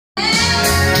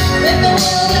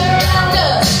world around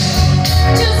us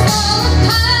just fall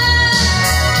apart.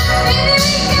 Maybe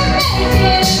we can make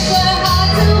it if we're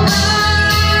hard to hide.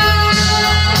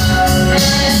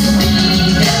 And we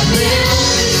can build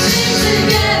this thing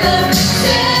together,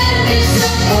 standing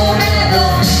strong forever.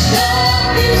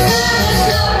 Nothing's gonna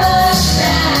stop us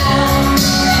now.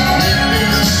 And if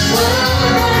this world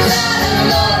runs out of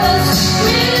lovers,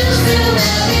 we'll still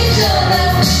have each other.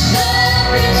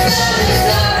 Nothing's gonna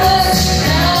stop us.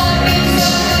 Nothing's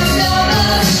gonna stop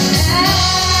us now.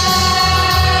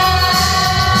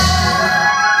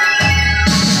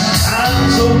 I'm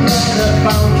so glad I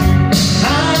found you.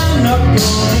 I'm not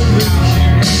gonna lose you.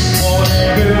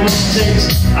 Whatever it takes,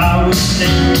 I will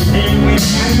stay with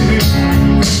you.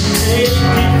 Take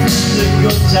me through the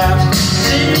good times,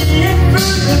 see it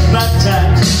through the bad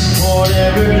times.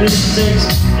 Whatever it takes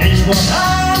is what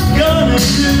I'm gonna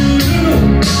do.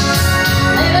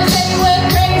 Never say we're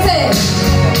crazy.